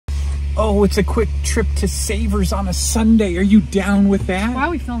Oh, it's a quick trip to Savers on a Sunday. Are you down with that? Why are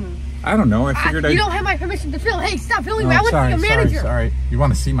we filming? I don't know. I figured You don't have my permission to film. Hey, stop filming me. I want to see your manager. Sorry. You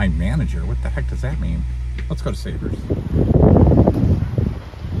want to see my manager? What the heck does that mean? Let's go to Savers.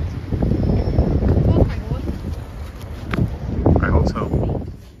 I hope so.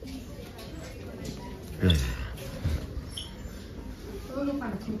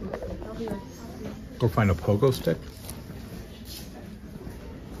 Go find a pogo stick.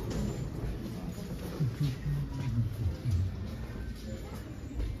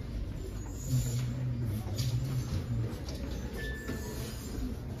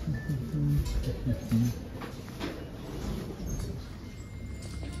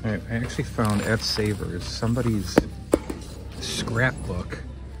 I actually found at Savers somebody's scrapbook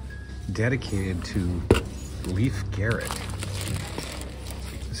dedicated to Leif Garrett.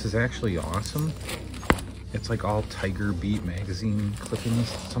 This is actually awesome. It's like all Tiger Beat magazine clippings.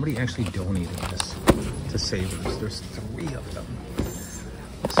 Somebody actually donated this to Savers. There's 3 of them.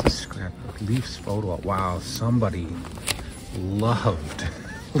 What's this scrapbook? Leif's photo. Wow, somebody loved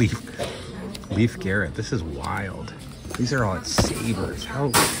Leif Garrett. This is wild. These are all at Savers.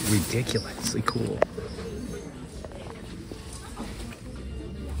 How ridiculously cool.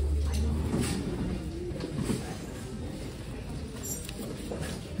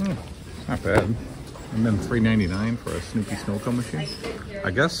 Not bad. And then $3.99 for a Snoopy snow cone machine.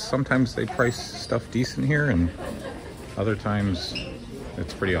 I guess sometimes they price stuff decent here, and other times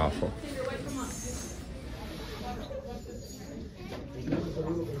it's pretty awful.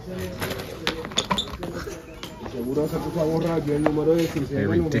 A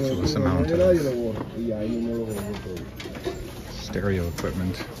ridiculous amount of stereo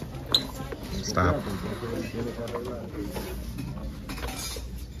equipment. Stop.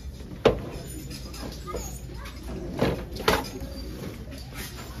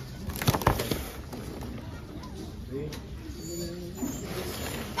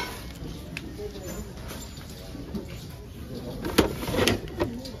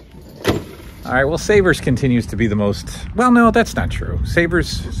 All right, well, Savers continues to be the most, well, no, that's not true.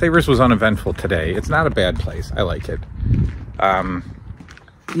 Savers was uneventful today. It's not a bad place. I like it.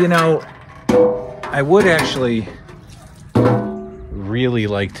 You know, I would actually really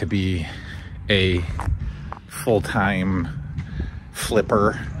like to be a full-time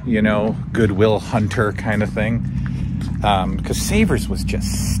flipper, you know, Goodwill hunter kind of thing. Because Savers was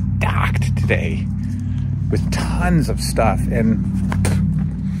just stocked today with tons of stuff, and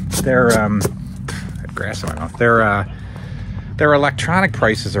their grass in my mouth. Their electronic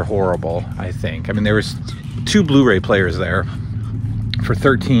prices are horrible, I think. I mean, there was 2 Blu-ray players there for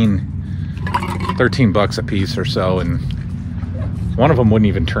 13 bucks a piece or so, and one of them wouldn't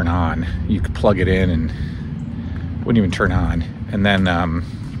even turn on. You could plug it in and wouldn't even turn on. And then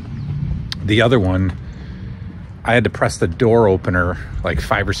the other one, I had to press the door opener like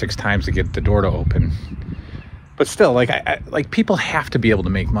 5 or 6 times to get the door to open. But still, like, like people have to be able to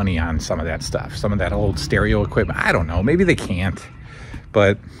make money on some of that stuff, some of that old stereo equipment. I don't know, maybe they can't,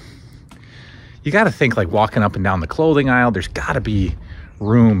 but you got to think, like, walking up and down the clothing aisle, there's got to be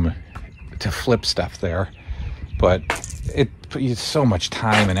room to flip stuff there. But it's so much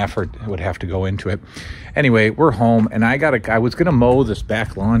time and effort would have to go into it. Anyway, we're home, and I was gonna mow this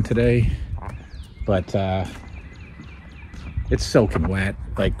back lawn today, but it's soaking wet,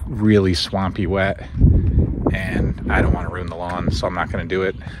 like really swampy wet, and I don't want to ruin the lawn, so I'm not going to do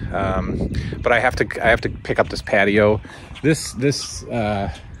it. But I have to pick up this patio. This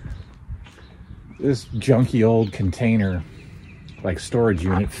junky old container, like storage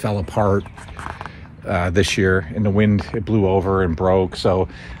unit, fell apart this year in the wind. It blew over and broke, so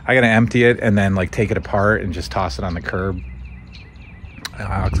I got to empty it and then like take it apart and just toss it on the curb.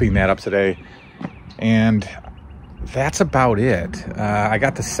 I'll clean that up today, and that's about it. I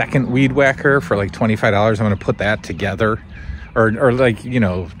got the second weed whacker for like $25. I'm going to put that together, or like, you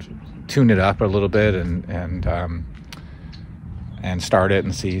know, tune it up a little bit and start it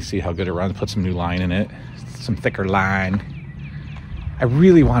and see how good it runs. Put some new line in it, some thicker line. I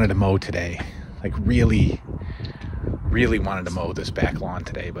really wanted to mow today, like really wanted to mow this back lawn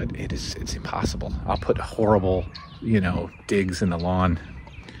today, but it's impossible. I'll put horrible, you know, digs in the lawn.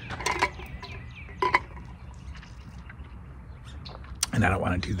 And I don't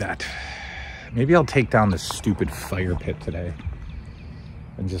want to do that. Maybe I'll take down this stupid fire pit today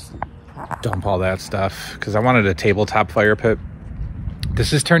and just dump all that stuff, because I wanted a tabletop fire pit.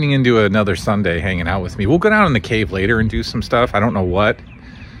 This is turning into another Sunday hanging out with me. We'll go down in the cave later and do some stuff. I don't know what.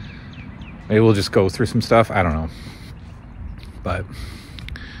 Maybe we'll just go through some stuff. I don't know. But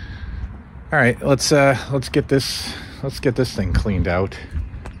all right, let's get this thing cleaned out.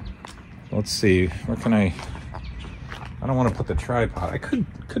 let's see. Where can I don't want to put the tripod. I could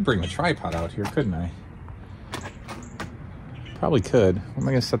bring the tripod out here, couldn't I? Probably could. What am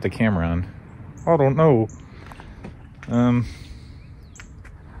I going to set the camera on? I don't know.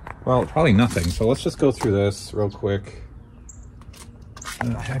 Well, probably nothing. So let's just go through this real quick.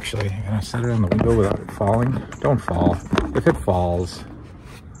 Actually, I'm going to set it on the window without it falling. Don't fall. If it falls,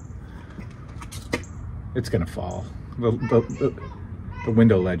 it's going to fall. The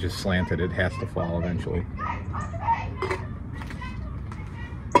window ledge is slanted. It has to fall eventually.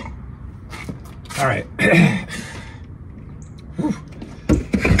 All right.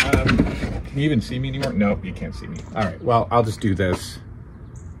 Can you even see me anymore? Nope, you can't see me. All right, well, I'll just do this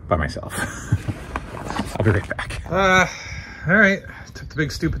by myself. I'll be right back. All right, took the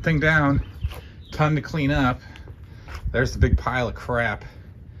big stupid thing down. Ton to clean up. There's the big pile of crap.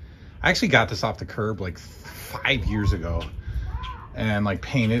 I actually got this off the curb like 5 years ago and like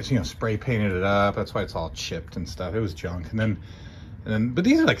painted, you know, spray painted it up. That's why it's all chipped and stuff. It was junk. And then, but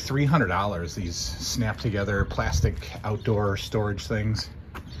these are like $300, these snap together plastic outdoor storage things.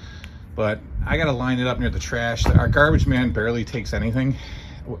 But I gotta line it up near the trash. Our garbage man barely takes anything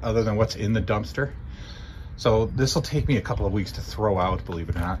other than what's in the dumpster. So this will take me a couple of weeks to throw out, believe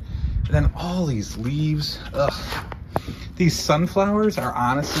it or not. And then all these leaves, ugh. These sunflowers are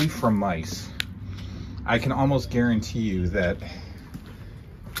honestly from mice. I can almost guarantee you that,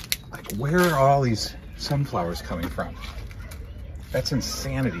 like, where are all these sunflowers coming from? That's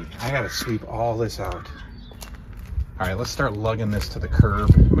insanity. I gotta sweep all this out. All right, let's start lugging this to the curb.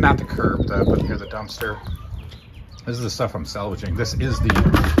 Well, not the curb, but near the dumpster. This is the stuff I'm salvaging. This is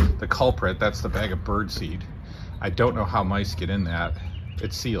the culprit. That's the bag of birdseed. I don't know how mice get in that.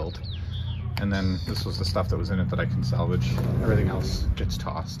 It's sealed. And then this was the stuff that was in it that I can salvage. Everything else gets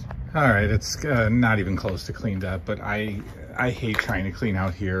tossed. All right, it's not even close to cleaned up, but I hate trying to clean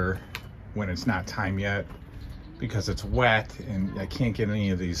out here when it's not time yet, because it's wet and I can't get any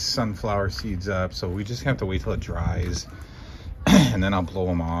of these sunflower seeds up. So we just have to wait till it dries and then I'll blow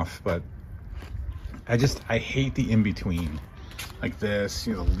them off. But I hate the in-between, like this,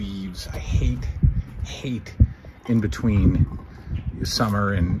 you know, the leaves. I hate in between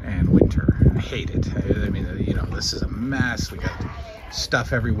summer and winter. I hate it. I mean, you know, this is a mess. We got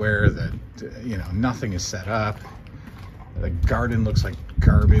stuff everywhere that, you know, nothing is set up. The garden looks like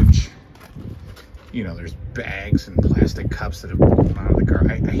garbage. You know, there's bags and plastic cups that have blown out of the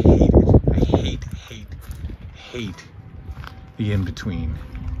garden. I hate it. I hate the in-between.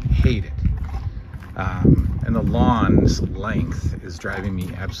 Hate it. And the lawn's length is driving me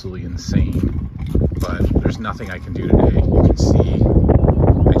absolutely insane. But there's nothing I can do today. You can see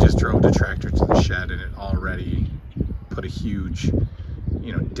I just drove the tractor to the shed and it already put a huge,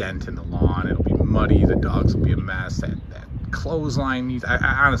 you know, dent in the lawn. It'll be muddy. The dogs will be a mess. That clothesline needs, I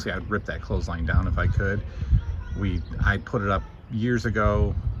honestly, I'd rip that clothesline down if I could. I put it up years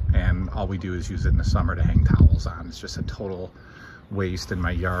ago and all we do is use it in the summer to hang towels on. It's just a total waste in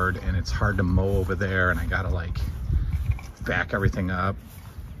my yard and it's hard to mow over there and I gotta like back everything up.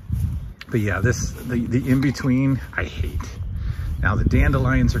 But yeah, the in-between, I hate. Now the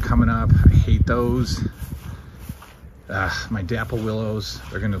dandelions are coming up. I hate those. My dapple willows,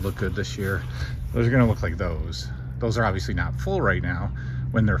 they're gonna look good this year. Those are gonna look like those. Those are obviously not full right now.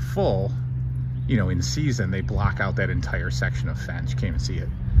 When they're full, you know, in season, they block out that entire section of fence. You can't even see it.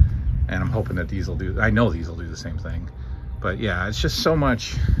 And I'm hoping that these will do, I know these will do the same thing. But yeah, it's just so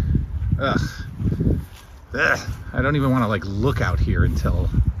much, ugh. I don't even wanna like look out here until,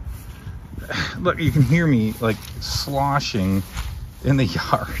 look, you can hear me like sloshing in the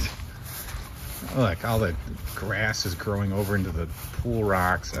yard. Look, all the grass is growing over into the pool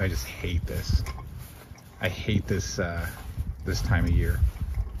rocks. I just hate this. I hate this this time of year.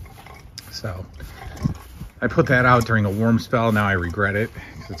 So I put that out during a warm spell. Now I regret it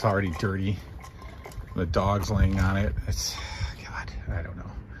because it's already dirty. The dog's laying on it. It's, God, I don't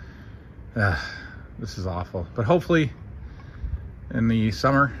know. This is awful. But hopefully in the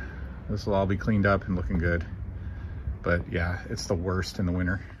summer, this will all be cleaned up and looking good. But yeah, it's the worst in the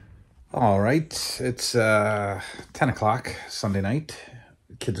winter. All right, it's 10 o'clock Sunday night.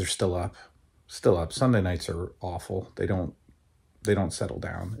 Kids are still up. Sunday nights are awful. They don't settle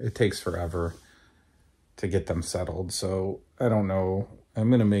down. It takes forever to get them settled. So I don't know. I'm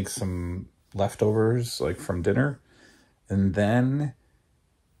gonna make some leftovers like from dinner. And then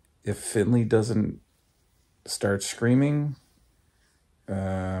if Finley doesn't start screaming,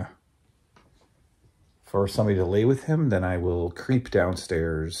 for somebody to lay with him, then I will creep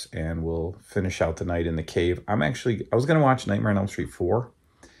downstairs and we'll finish out the night in the cave. I was going to watch Nightmare on Elm Street 4.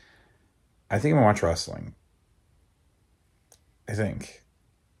 I think I'm going to watch wrestling. I think.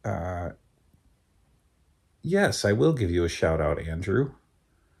 yes, I will give you a shout out, Andrew.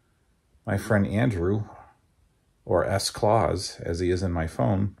 My friend Andrew, or S. Claus, as he is in my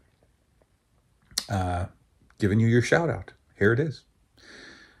phone, giving you your shout out. Here it is.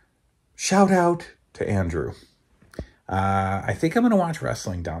 Shout out to Andrew. I think I'm going to watch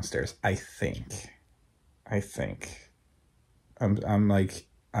wrestling downstairs. I think. I'm like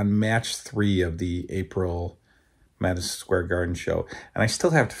on match 3 of the April Madison Square Garden show. And I still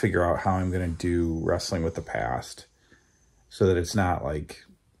have to figure out how I'm going to do Wrestling with the Past so that it's not like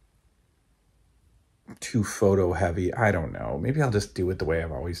too photo heavy. I don't know. Maybe I'll just do it the way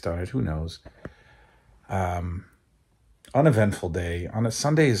I've always done it. Who knows? Uneventful day. On a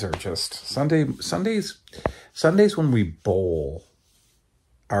Sundays are just Sundays when we bowl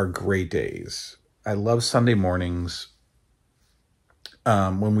are great days. I love Sunday mornings.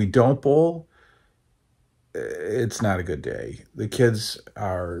 When we don't bowl, it's not a good day. The kids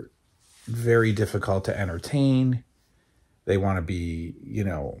are very difficult to entertain. They want to be,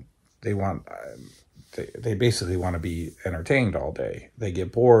 they basically want to be entertained all day. They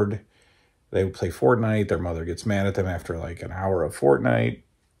get bored. They play Fortnite. Their mother gets mad at them after like an hour of Fortnite.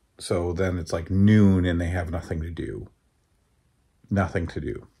 So then it's like noon and they have nothing to do.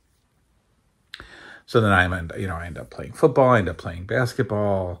 So then I end up playing football. I end up playing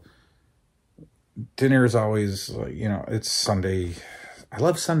basketball. Dinner is always, it's Sunday. I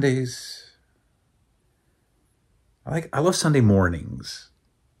love Sundays. I love Sunday mornings.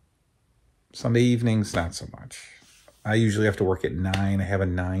 Sunday evenings, not so much. I usually have to work at 9. I have a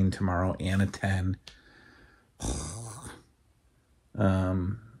 9 tomorrow and a 10.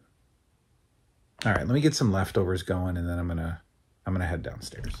 All right, let me get some leftovers going, and then I'm gonna head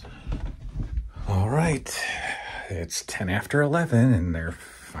downstairs. All right, it's 10 after 11, and they're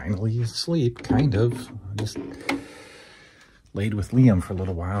finally asleep, kind of. I just laid with Liam for a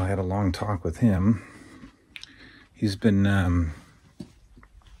little while. I had a long talk with him. He's been, hang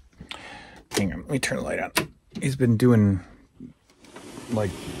on, let me turn the light on. He's been doing,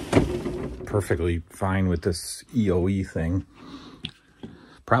 like, perfectly fine with this EOE thing.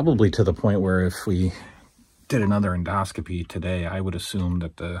 Probably to the point where if we did another endoscopy today, I would assume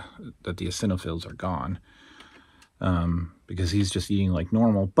that the eosinophils are gone. Because he's just eating like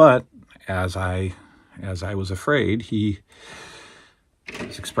normal. But as I was afraid, he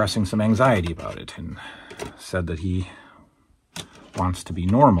was expressing some anxiety about it and said that he wants to be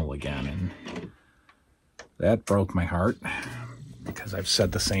normal again. And that broke my heart because I've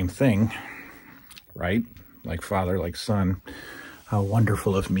said the same thing, right? Like father, like son. How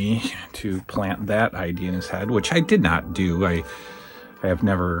wonderful of me to plant that idea in his head, which I did not do. I have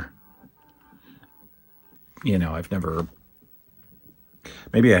never,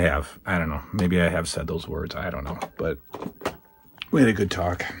 maybe I have. I don't know. Maybe I have said those words. I don't know. But we had a good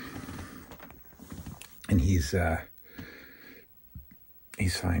talk. And he's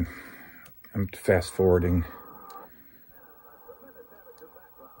fine. I'm fast forwarding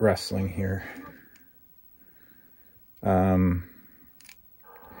wrestling here.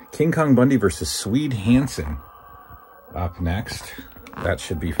 King Kong Bundy versus Swede Hansen up next. That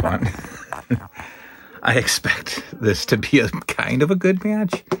should be fun. I expect this to be a kind of a good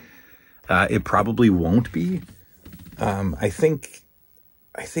match. It probably won't be. I think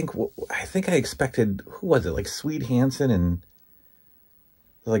I expected, who was it? Like Swede Hansen and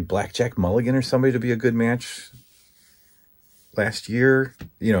like Blackjack Mulligan or somebody to be a good match last year,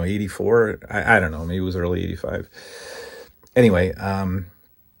 84. I don't know. Maybe it was early 85. Anyway,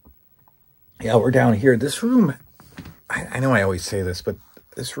 yeah, we're down here. This room, I know I always say this, but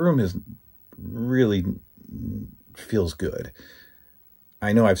this room is really feels good.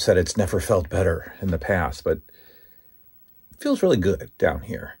 I know I've said it's never felt better in the past, but it feels really good down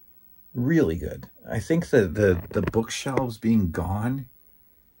here. Really good. I think the bookshelves being gone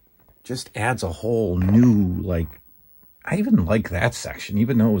just adds a whole new, like, I even like that section,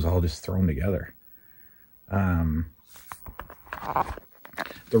 even though it was all just thrown together.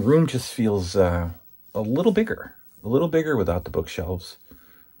 The room just feels a little bigger without the bookshelves.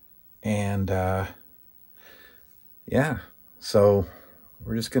 And yeah, so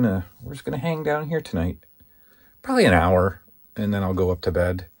we're just gonna hang down here tonight, probably an hour, and then I'll go up to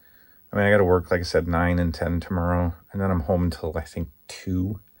bed. I mean, I got to work, like I said, 9 and 10 tomorrow, and then I'm home until I think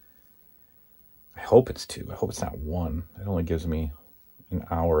 2. I hope it's 2. I hope it's not 1. It only gives me an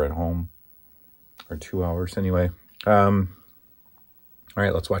hour at home, or 2 hours anyway. All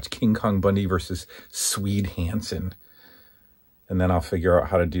right, let's watch King Kong Bundy versus Swede Hansen. And then I'll figure out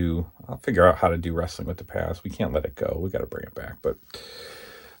how to do Wrestling with the Past. We can't let it go. We got to bring it back. But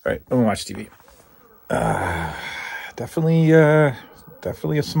all right, I'm gonna watch TV. Definitely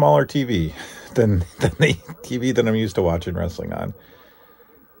a smaller TV than the TV that I'm used to watching wrestling on.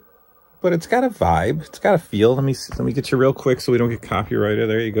 But it's got a vibe. It's got a feel. Let me get you real quick so we don't get copyrighted.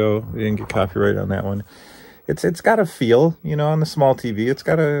 There you go. We didn't get copyrighted on that one. It's got a feel, you know, on the small TV. It's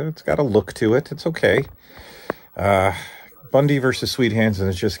got a look to it. It's okay. Bundy versus Swede Hansen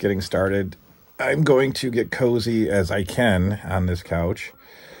is just getting started. I'm going to get cozy as I can on this couch.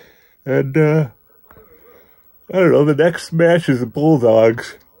 And I don't know, the next match is the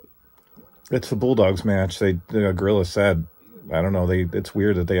Bulldogs. It's the Bulldogs match. Gorilla said, I don't know, it's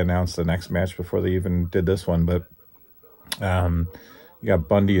weird that they announced the next match before they even did this one, but you got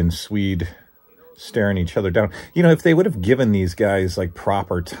Bundy and Swede staring each other down. You know, if they would have given these guys like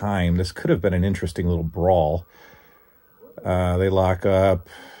proper time, this could have been an interesting little brawl. They lock up.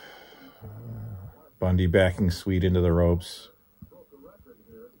 Bundy backing Swede into the ropes.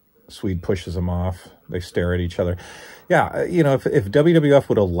 Swede pushes him off. They stare at each other. Yeah, you know, if WWF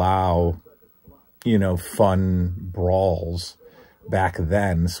would allow, you know, fun brawls back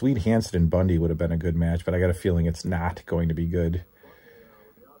then, Swede Hansen and Bundy would have been a good match, but I got a feeling it's not going to be good.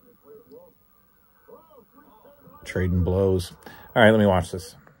 Trading blows. All right, let me watch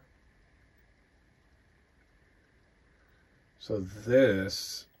this. So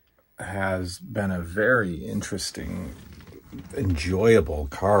this has been a very interesting, enjoyable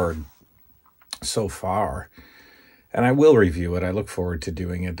card so far. And I will review it. I look forward to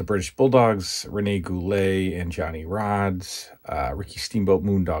doing it. The British Bulldogs, Rene Goulet and Johnny Rodz, Ricky Steamboat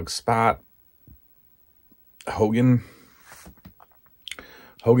Moondog Spot, Hogan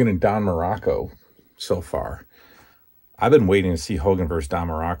and Don Morocco so far. I've been waiting to see Hogan versus Don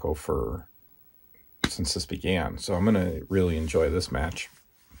Morocco since this began. So I'm going to really enjoy this match.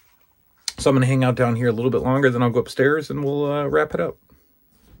 So I'm going to hang out down here a little bit longer, then I'll go upstairs and we'll wrap it up.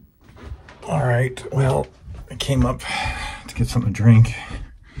 All right, well, I came up to get something to drink.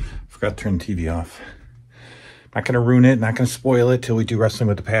 Forgot to turn the TV off. Not going to ruin it, not going to spoil it till we do Wrestling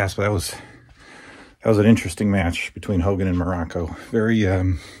with the Past, but that was an interesting match between Hogan and Morocco. Very,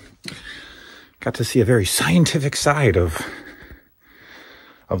 got to see a very scientific side of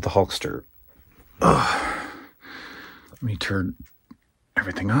the Hulkster. Let me turn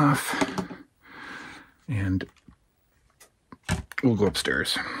everything off and we'll go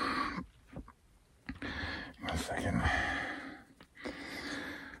upstairs. One second.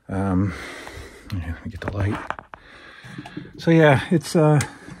 Yeah, let me get the light. So yeah, it's good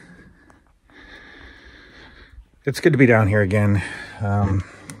to be down here again. Good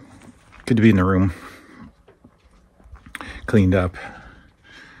to be in the room. Cleaned up.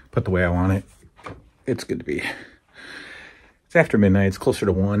 Put the way I want it. It's good to be. It's after midnight. It's closer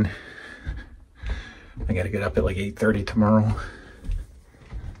to 1. I got to get up at like 8:30 tomorrow.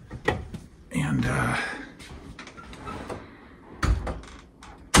 And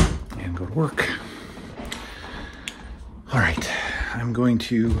go to work. All right. I'm going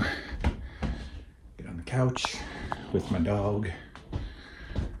to get on the couch with my dog.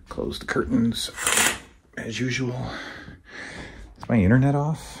 Close the curtains as usual. Is my internet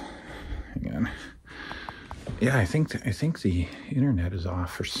off? Hang on. Yeah, I think the internet is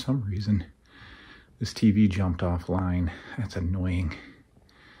off for some reason. This TV jumped offline. That's annoying.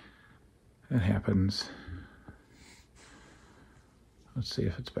 That happens. Let's see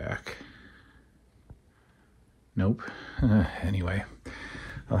if it's back. Nope. Anyway,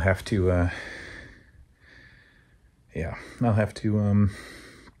 I'll have to, yeah, I'll have to,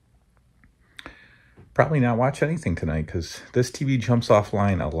 probably not watch anything tonight because this TV jumps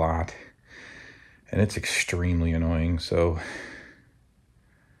offline a lot and it's extremely annoying. So,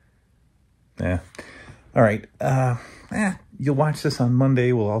 yeah. All right. You'll watch this on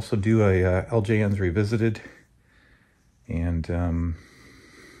Monday. We'll also do a LJN's Revisited and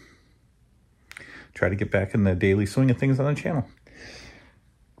try to get back in the daily swing of things on the channel.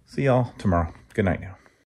 See y'all tomorrow. Good night now.